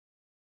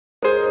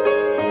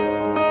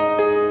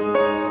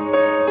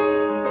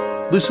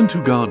Listen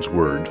to God's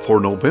Word for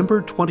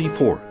November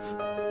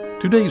 24th.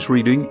 Today's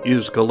reading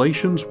is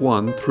Galatians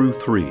 1 through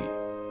 3.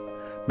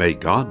 May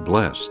God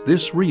bless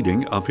this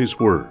reading of His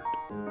Word.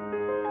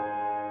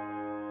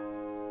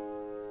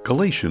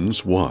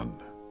 Galatians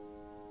 1.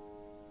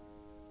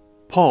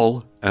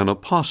 Paul, an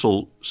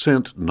apostle,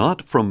 sent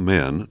not from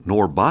men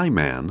nor by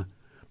man,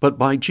 but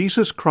by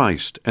Jesus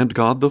Christ and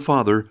God the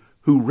Father,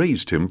 who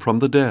raised him from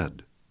the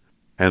dead,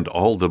 and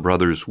all the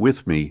brothers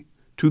with me,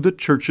 to the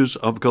churches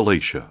of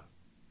Galatia.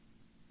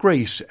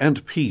 Grace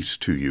and peace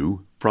to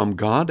you from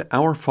God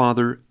our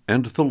Father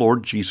and the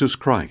Lord Jesus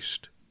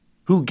Christ,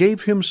 who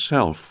gave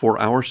himself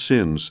for our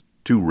sins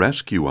to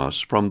rescue us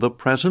from the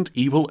present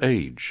evil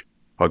age,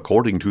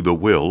 according to the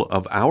will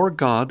of our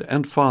God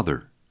and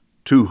Father,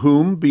 to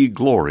whom be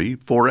glory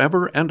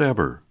forever and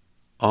ever.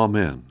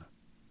 Amen.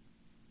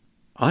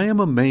 I am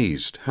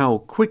amazed how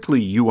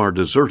quickly you are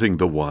deserting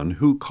the one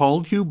who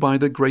called you by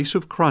the grace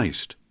of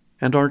Christ,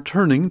 and are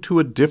turning to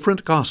a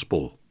different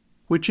gospel,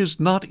 which is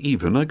not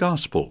even a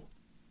gospel.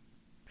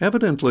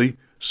 Evidently,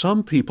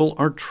 some people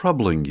are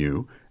troubling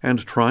you and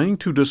trying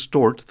to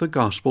distort the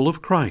gospel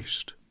of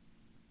Christ.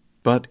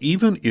 But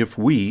even if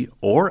we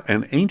or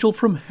an angel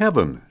from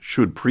heaven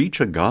should preach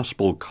a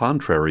gospel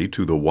contrary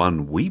to the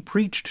one we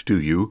preached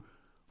to you,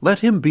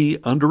 let him be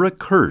under a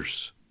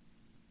curse.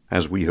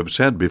 As we have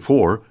said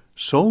before,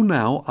 so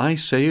now I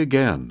say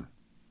again,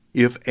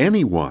 if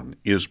anyone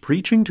is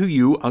preaching to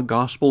you a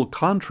gospel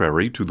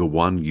contrary to the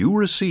one you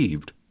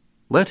received,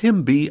 let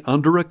him be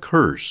under a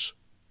curse.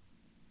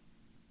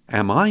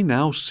 Am I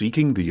now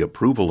seeking the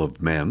approval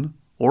of men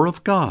or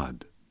of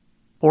God?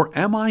 Or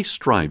am I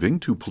striving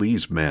to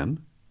please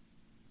men?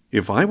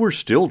 If I were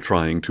still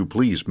trying to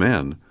please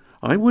men,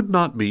 I would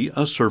not be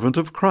a servant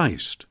of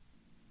Christ.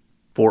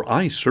 For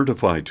I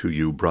certify to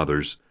you,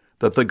 brothers,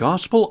 that the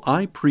gospel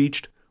I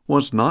preached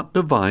was not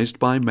devised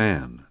by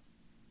man.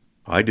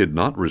 I did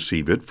not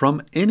receive it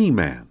from any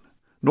man,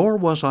 nor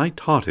was I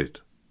taught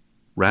it.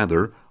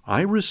 Rather,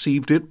 I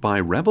received it by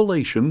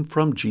revelation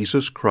from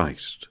Jesus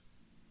Christ.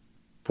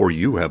 For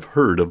you have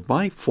heard of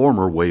my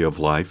former way of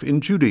life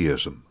in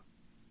Judaism,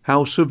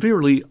 how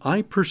severely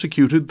I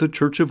persecuted the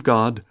church of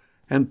God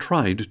and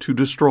tried to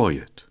destroy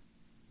it.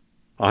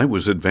 I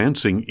was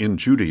advancing in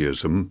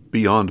Judaism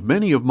beyond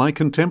many of my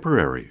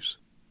contemporaries,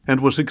 and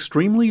was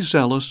extremely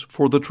zealous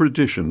for the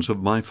traditions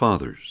of my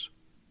fathers.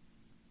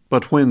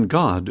 But when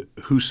God,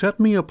 who set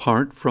me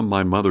apart from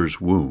my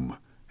mother's womb,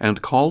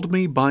 and called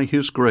me by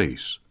His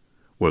grace,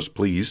 was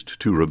pleased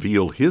to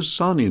reveal His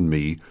Son in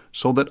me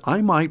so that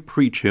I might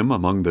preach Him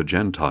among the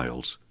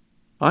Gentiles,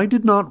 I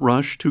did not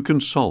rush to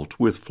consult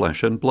with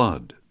flesh and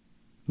blood,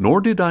 nor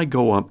did I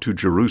go up to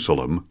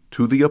Jerusalem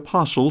to the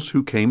apostles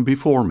who came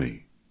before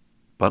me.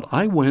 But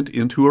I went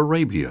into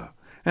Arabia,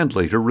 and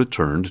later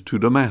returned to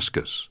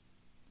Damascus.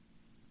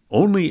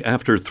 Only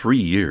after 3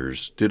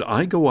 years did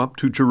I go up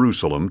to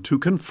Jerusalem to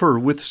confer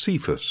with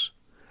Cephas,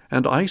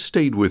 and I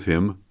stayed with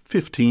him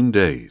 15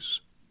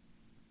 days.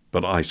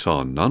 But I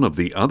saw none of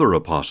the other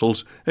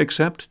apostles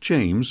except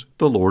James,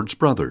 the Lord's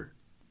brother.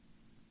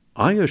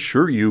 I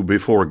assure you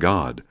before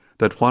God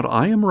that what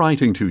I am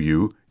writing to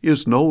you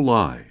is no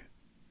lie.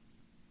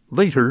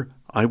 Later,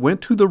 I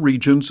went to the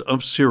regions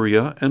of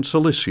Syria and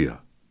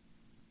Cilicia.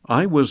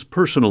 I was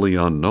personally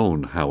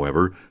unknown,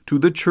 however, to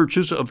the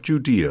churches of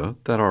Judea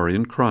that are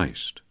in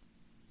Christ.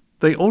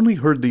 They only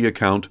heard the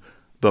account,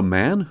 "The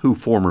man who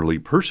formerly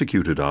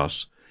persecuted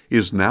us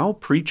is now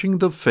preaching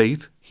the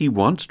faith he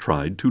once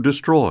tried to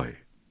destroy."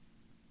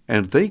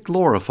 And they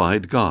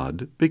glorified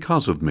God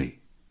because of me.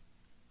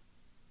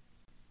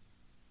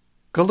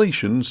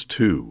 Galatians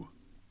 2.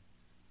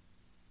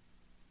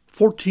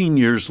 14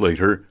 years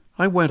later,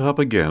 I went up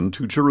again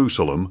to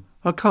Jerusalem,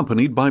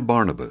 accompanied by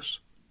Barnabas.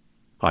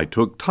 I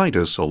took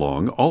Titus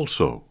along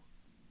also.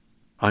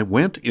 I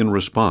went in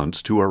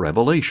response to a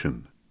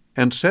revelation,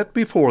 and set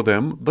before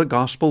them the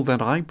gospel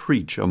that I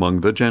preach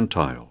among the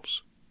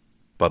Gentiles.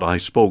 But I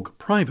spoke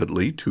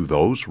privately to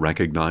those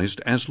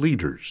recognized as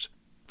leaders,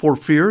 for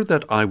fear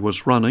that I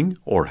was running,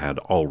 or had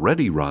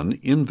already run,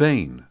 in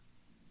vain.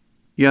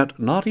 Yet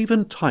not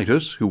even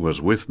Titus, who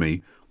was with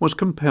me, was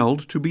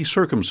compelled to be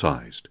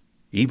circumcised,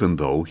 even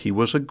though he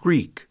was a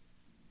Greek.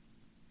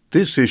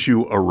 This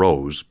issue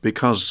arose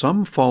because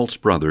some false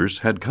brothers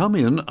had come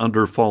in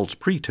under false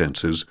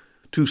pretenses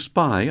to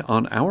spy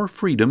on our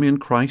freedom in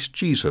Christ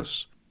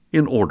Jesus,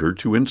 in order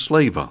to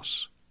enslave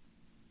us.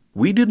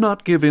 We did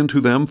not give in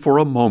to them for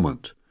a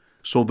moment,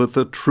 so that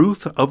the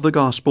truth of the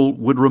gospel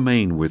would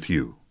remain with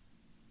you.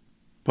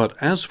 But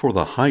as for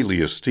the highly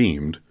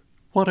esteemed,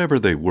 whatever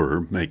they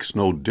were makes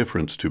no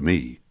difference to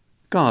me.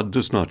 God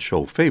does not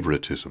show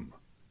favoritism.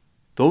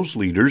 Those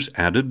leaders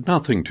added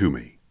nothing to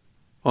me.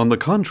 On the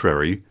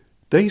contrary,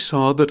 they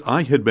saw that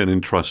I had been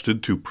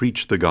entrusted to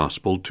preach the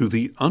gospel to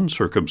the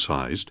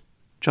uncircumcised,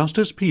 just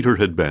as Peter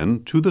had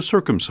been to the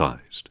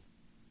circumcised.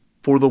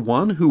 For the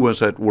one who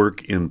was at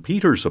work in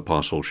Peter's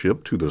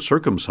apostleship to the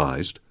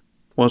circumcised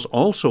was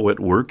also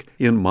at work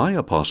in my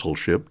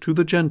apostleship to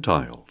the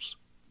Gentiles.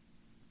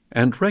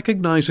 And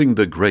recognizing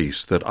the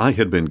grace that I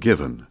had been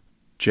given,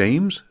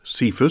 James,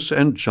 Cephas,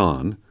 and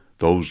John,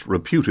 those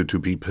reputed to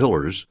be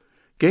pillars,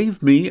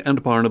 gave me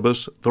and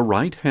Barnabas the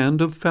right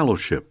hand of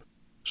fellowship,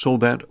 so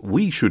that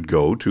we should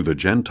go to the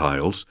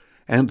Gentiles,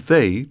 and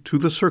they to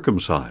the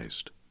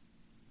circumcised.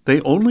 They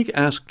only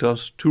asked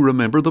us to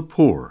remember the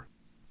poor,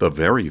 the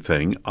very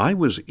thing I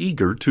was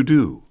eager to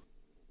do.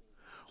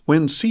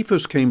 When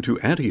Cephas came to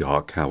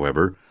Antioch,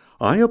 however,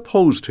 I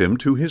opposed him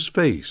to his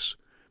face,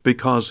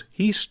 because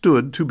he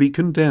stood to be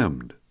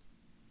condemned.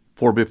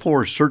 For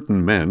before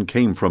certain men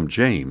came from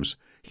James,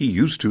 he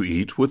used to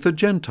eat with the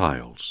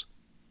Gentiles.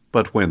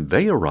 But when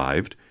they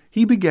arrived,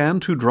 he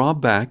began to draw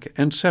back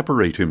and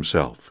separate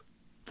himself,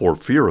 for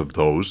fear of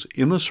those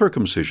in the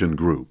circumcision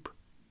group.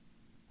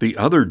 The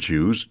other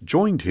Jews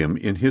joined him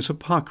in his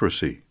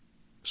hypocrisy,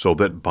 so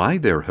that by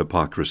their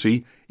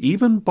hypocrisy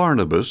even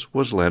Barnabas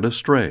was led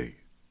astray.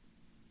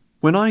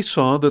 When I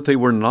saw that they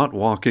were not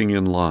walking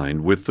in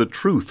line with the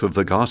truth of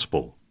the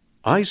gospel,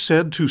 I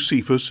said to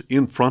Cephas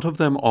in front of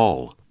them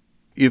all,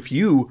 "If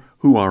you,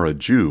 who are a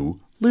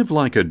Jew, live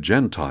like a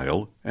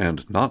Gentile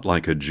and not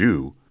like a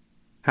Jew,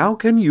 how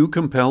can you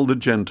compel the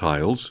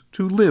Gentiles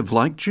to live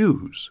like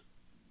Jews?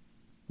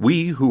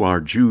 We who are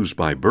Jews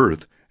by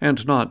birth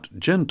and not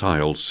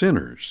Gentile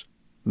sinners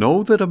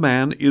know that a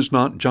man is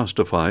not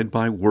justified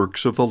by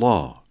works of the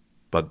law,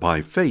 but by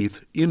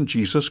faith in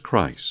Jesus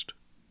Christ.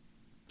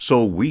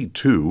 So we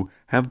too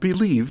have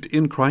believed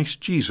in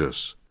Christ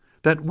Jesus,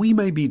 that we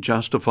may be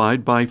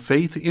justified by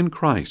faith in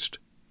Christ,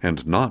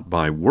 and not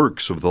by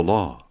works of the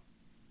law.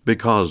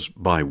 Because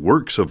by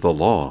works of the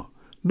law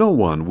no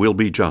one will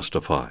be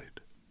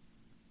justified.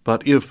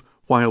 But if,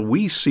 while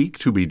we seek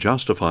to be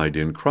justified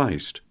in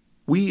Christ,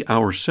 we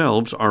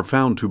ourselves are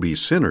found to be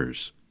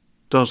sinners,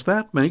 does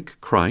that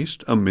make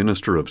Christ a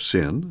minister of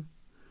sin?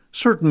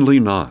 Certainly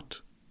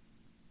not.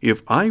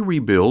 If I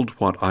rebuild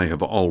what I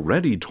have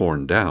already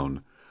torn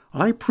down,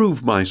 I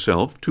prove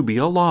myself to be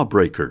a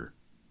lawbreaker.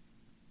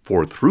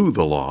 For through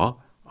the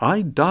law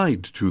I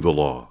died to the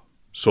law,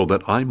 so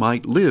that I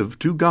might live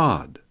to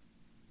God.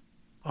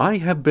 I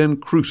have been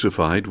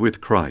crucified with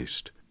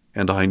Christ,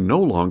 and I no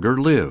longer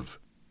live,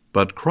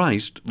 but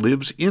Christ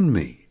lives in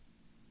me.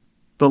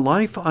 The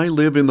life I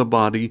live in the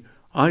body,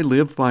 I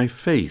live by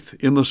faith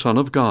in the Son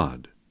of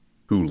God,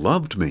 who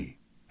loved me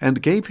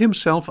and gave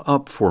himself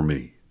up for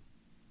me.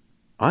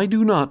 I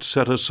do not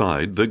set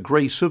aside the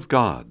grace of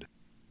God,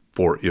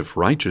 for if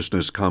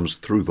righteousness comes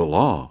through the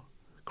law,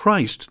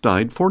 Christ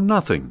died for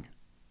nothing.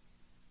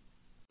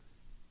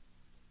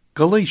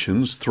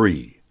 Galatians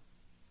 3.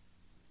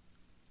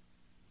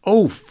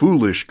 O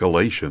foolish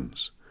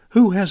Galatians,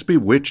 who has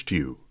bewitched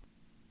you?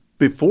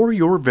 Before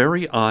your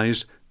very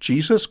eyes,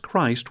 Jesus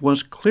Christ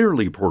was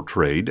clearly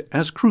portrayed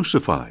as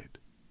crucified.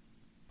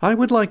 I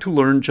would like to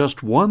learn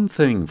just one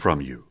thing from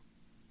you.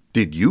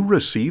 Did you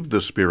receive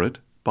the Spirit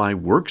by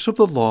works of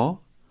the law,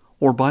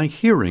 or by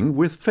hearing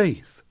with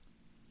faith?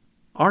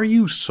 Are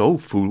you so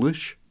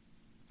foolish?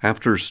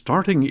 After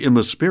starting in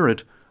the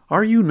Spirit,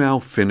 are you now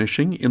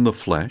finishing in the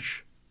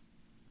flesh?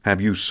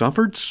 Have you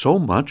suffered so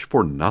much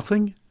for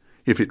nothing,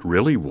 if it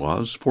really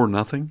was for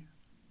nothing?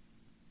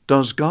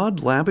 Does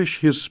God lavish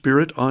His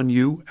Spirit on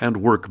you and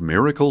work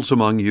miracles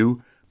among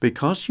you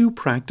because you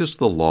practice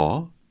the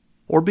law,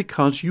 or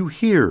because you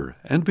hear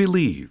and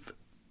believe?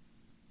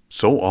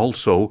 So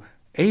also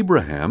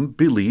Abraham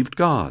believed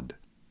God,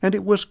 and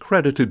it was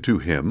credited to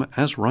him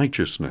as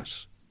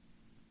righteousness.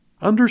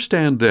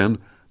 Understand then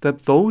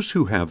that those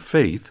who have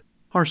faith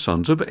are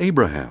sons of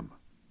Abraham.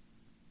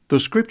 The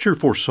Scripture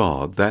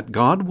foresaw that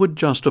God would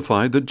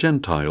justify the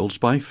Gentiles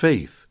by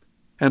faith,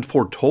 and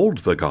foretold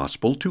the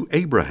gospel to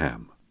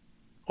Abraham.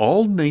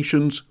 All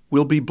nations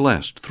will be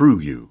blessed through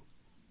you.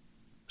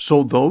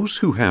 So those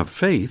who have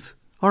faith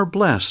are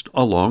blessed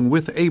along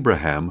with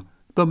Abraham,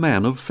 the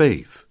man of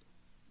faith.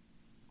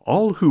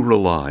 All who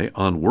rely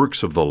on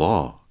works of the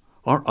law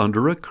are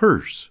under a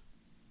curse.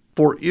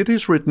 For it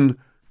is written,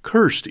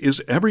 "Cursed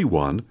is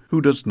everyone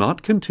who does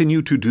not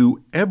continue to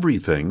do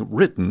everything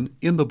written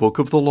in the book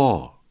of the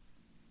law."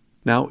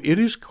 Now it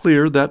is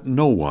clear that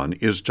no one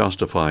is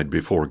justified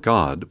before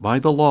God by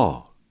the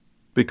law,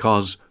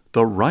 because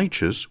the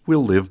righteous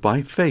will live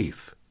by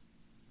faith.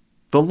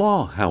 The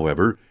law,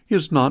 however,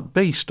 is not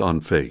based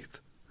on faith.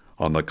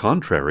 On the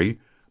contrary,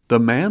 the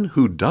man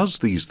who does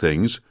these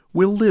things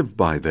will live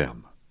by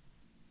them.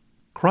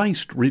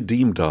 Christ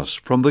redeemed us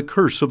from the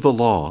curse of the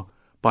law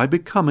by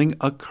becoming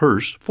a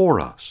curse for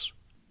us.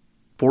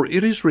 For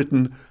it is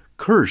written,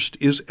 "Cursed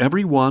is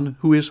everyone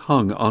who is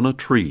hung on a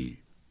tree."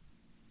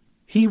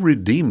 He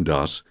redeemed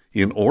us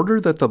in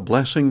order that the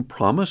blessing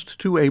promised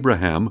to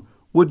Abraham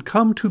would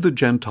come to the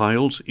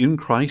Gentiles in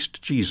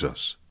Christ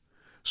Jesus,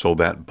 so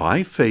that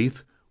by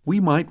faith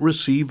we might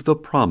receive the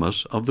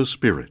promise of the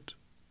Spirit.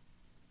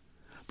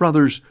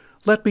 Brothers,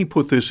 let me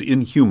put this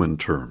in human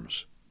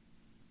terms.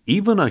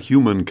 Even a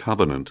human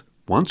covenant,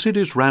 once it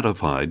is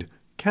ratified,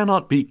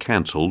 cannot be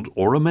canceled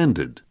or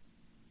amended.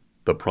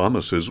 The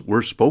promises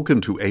were spoken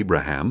to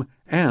Abraham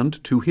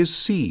and to his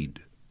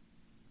seed.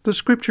 The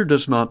Scripture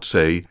does not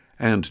say,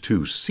 "and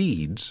to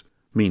seeds,"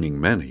 meaning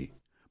many,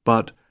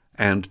 but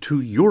and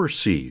to your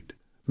seed,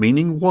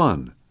 meaning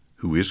one,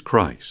 who is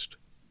Christ.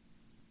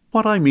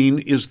 What I mean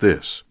is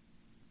this: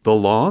 the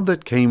law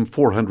that came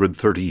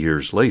 430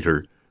 years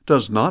later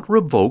does not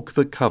revoke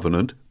the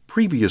covenant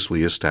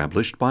previously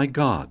established by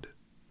God,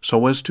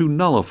 so as to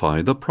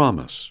nullify the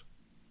promise.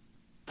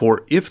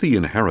 For if the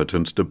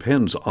inheritance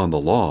depends on the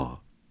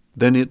law,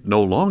 then it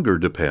no longer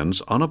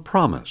depends on a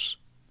promise,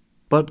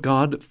 but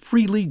God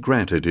freely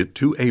granted it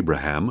to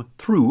Abraham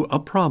through a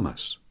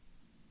promise.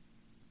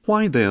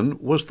 Why then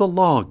was the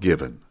law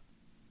given?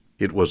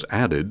 It was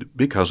added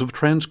because of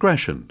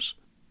transgressions,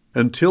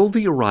 until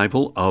the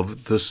arrival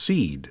of the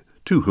seed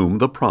to whom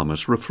the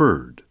promise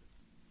referred.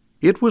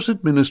 It was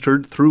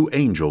administered through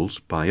angels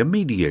by a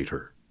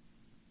mediator.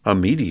 A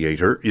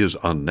mediator is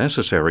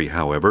unnecessary,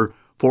 however,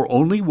 for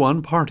only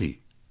one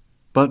party,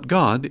 but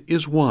God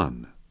is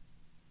one.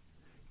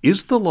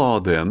 Is the law,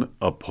 then,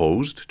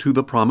 opposed to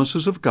the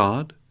promises of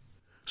God?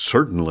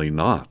 Certainly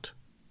not.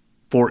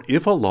 For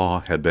if a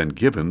law had been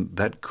given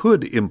that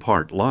could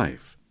impart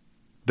life,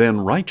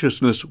 then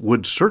righteousness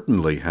would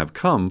certainly have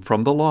come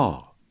from the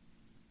law.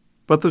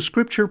 But the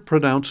Scripture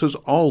pronounces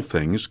all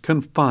things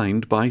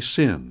confined by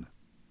sin,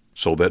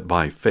 so that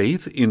by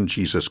faith in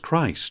Jesus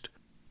Christ,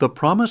 the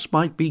promise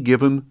might be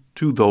given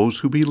to those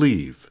who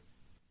believe.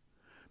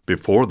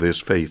 Before this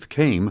faith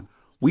came,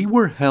 we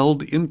were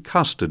held in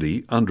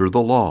custody under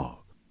the law,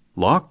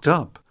 locked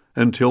up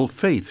until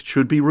faith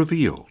should be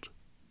revealed.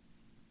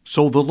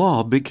 So the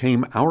law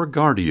became our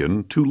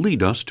guardian to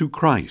lead us to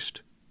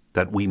Christ,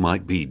 that we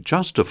might be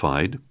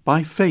justified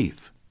by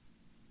faith.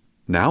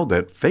 Now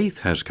that faith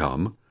has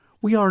come,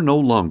 we are no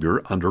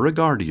longer under a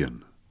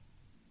guardian.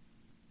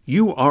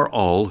 You are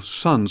all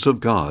sons of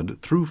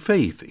God through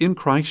faith in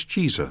Christ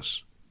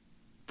Jesus.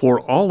 For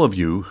all of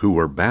you who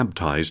were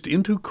baptized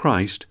into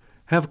Christ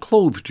have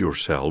clothed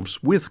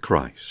yourselves with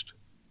Christ.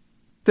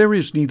 There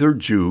is neither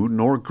Jew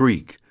nor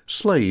Greek,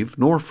 slave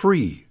nor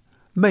free,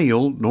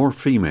 male nor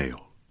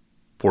female,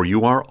 for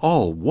you are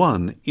all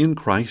one in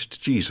Christ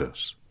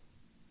Jesus.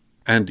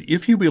 And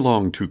if you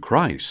belong to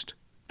Christ,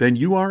 then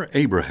you are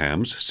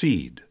Abraham's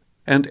seed,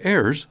 and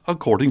heirs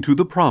according to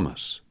the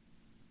promise.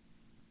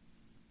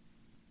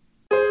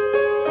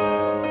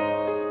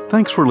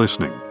 Thanks for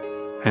listening,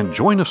 and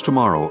join us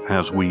tomorrow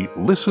as we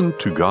listen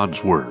to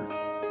God's Word.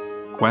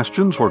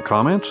 Questions or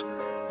comments?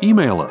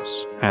 Email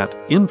us at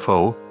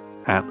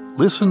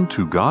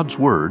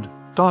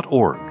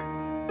info@listentogodsword.org.